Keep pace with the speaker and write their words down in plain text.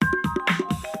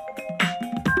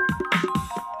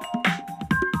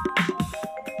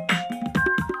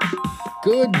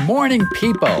Good morning,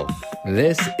 people.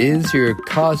 This is your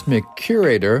Cosmic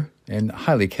Curator, and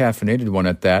highly caffeinated one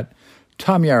at that,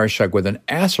 Tom Yaroshuk, with an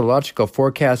astrological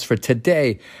forecast for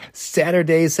today,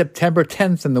 Saturday, September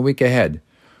 10th, and the week ahead.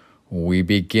 We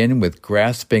begin with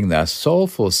grasping the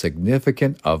soulful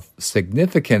significance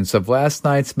of last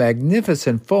night's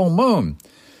magnificent full moon.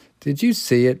 Did you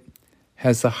see it?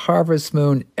 Has the harvest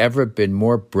moon ever been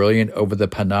more brilliant over the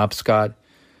Penobscot?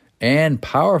 And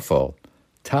powerful.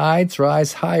 Tides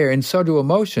rise higher, and so do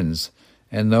emotions,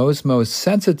 and those most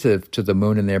sensitive to the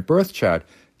moon in their birth chart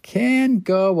can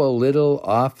go a little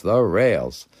off the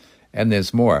rails. And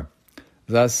there's more.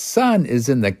 The sun is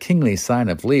in the kingly sign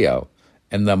of Leo,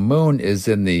 and the moon is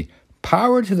in the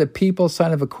power to the people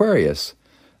sign of Aquarius.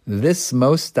 This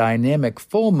most dynamic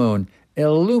full moon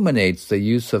illuminates the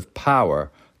use of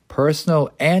power,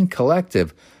 personal and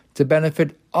collective, to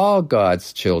benefit all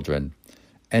God's children.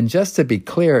 And just to be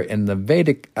clear, in the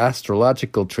Vedic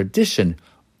astrological tradition,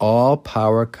 all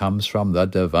power comes from the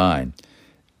divine.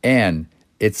 And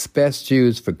it's best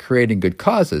used for creating good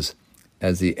causes.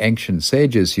 As the ancient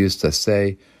sages used to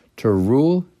say, to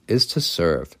rule is to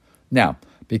serve. Now,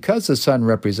 because the sun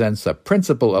represents the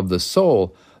principle of the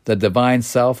soul, the divine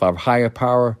self, our higher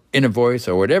power, inner voice,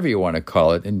 or whatever you want to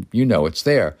call it, and you know it's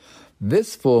there,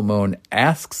 this full moon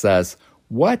asks us,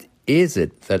 what is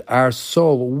it that our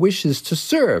soul wishes to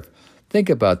serve? Think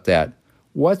about that.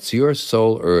 What's your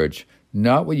soul urge?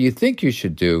 Not what you think you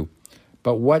should do,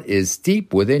 but what is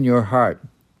deep within your heart.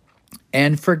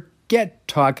 And forget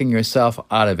talking yourself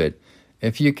out of it.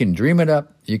 If you can dream it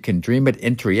up, you can dream it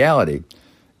into reality.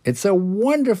 It's a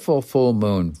wonderful full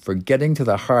moon for getting to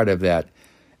the heart of that.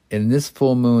 In this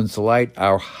full moon's light,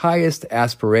 our highest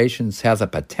aspirations has a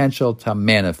potential to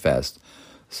manifest.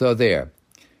 So there.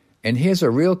 And here's a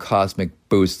real cosmic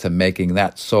boost to making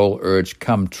that soul urge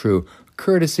come true,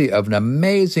 courtesy of an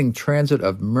amazing transit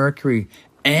of Mercury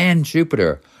and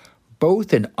Jupiter,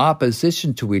 both in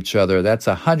opposition to each other. That's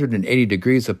 180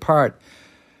 degrees apart,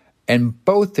 and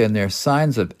both in their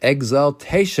signs of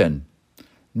exaltation.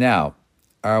 Now,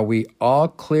 are we all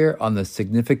clear on the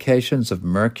significations of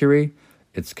Mercury?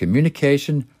 Its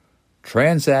communication,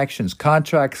 transactions,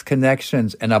 contracts,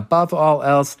 connections, and above all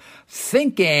else,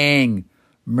 thinking.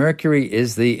 Mercury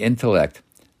is the intellect.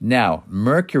 Now,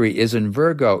 Mercury is in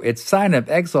Virgo, its sign of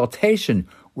exaltation,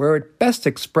 where it best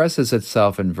expresses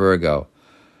itself in Virgo.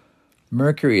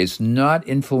 Mercury is not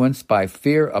influenced by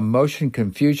fear, emotion,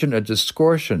 confusion, or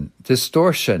distortion,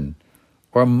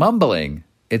 or mumbling.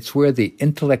 It's where the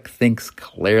intellect thinks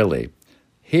clearly.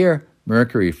 Here,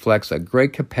 Mercury reflects a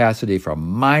great capacity for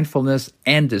mindfulness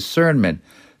and discernment.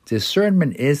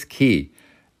 Discernment is key.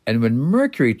 And when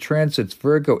Mercury transits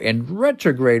Virgo in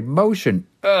retrograde motion,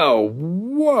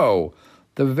 the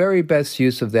very best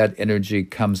use of that energy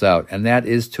comes out, and that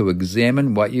is to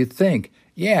examine what you think.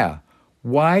 Yeah,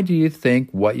 why do you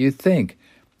think what you think?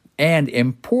 And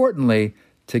importantly,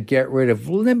 to get rid of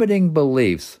limiting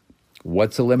beliefs.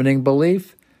 What's a limiting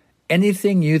belief?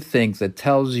 Anything you think that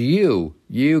tells you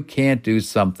you can't do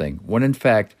something, when in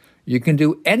fact you can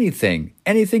do anything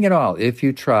at all if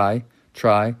you try.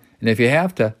 And if you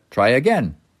have to, try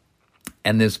again.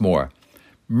 And there's more.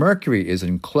 Mercury is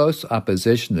in close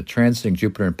opposition to transiting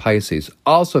Jupiter in Pisces,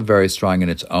 also very strong in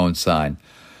its own sign,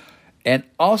 and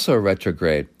also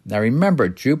retrograde. Now remember,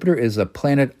 Jupiter is a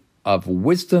planet of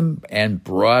wisdom and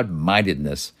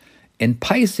broad-mindedness. In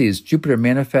Pisces, Jupiter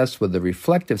manifests with a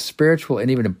reflective, spiritual, and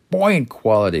even a buoyant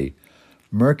quality.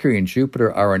 Mercury and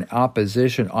Jupiter are in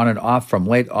opposition on and off from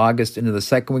late August into the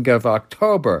second week of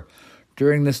October.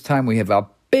 During this time, we have a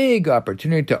big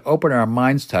opportunity to open our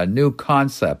minds to new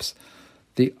concepts.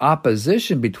 The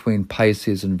opposition between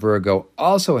Pisces and Virgo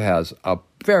also has a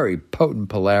very potent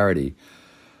polarity.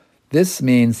 This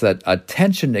means that a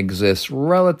tension exists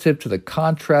relative to the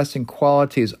contrasting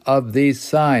qualities of these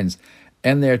signs,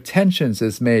 and their tensions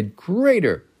is made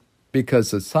greater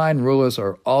because the sign rulers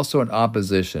are also in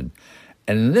opposition.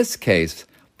 And in this case,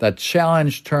 the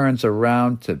challenge turns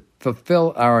around to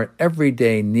fulfill our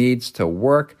everyday needs to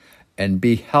work and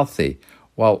be healthy,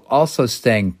 while also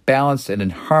staying balanced and in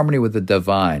harmony with the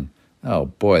divine. Oh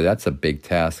boy, that's a big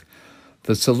task.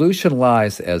 The solution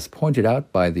lies, as pointed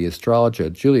out by the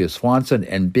astrologer Julia Swanson,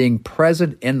 in being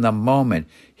present in the moment,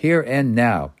 here and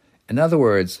now. In other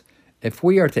words, if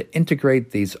we are to integrate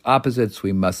these opposites,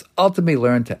 we must ultimately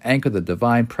learn to anchor the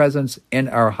divine presence in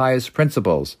our highest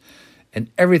principles. In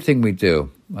everything we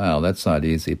do, well, that's not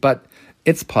easy, but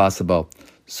it's possible.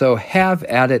 So have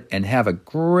at it and have a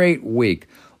great week.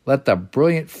 Let the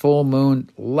brilliant full moon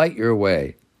light your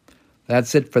way.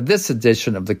 That's it for this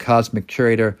edition of The Cosmic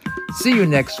Curator. See you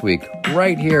next week,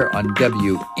 right here on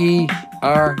WERU.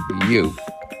 are you?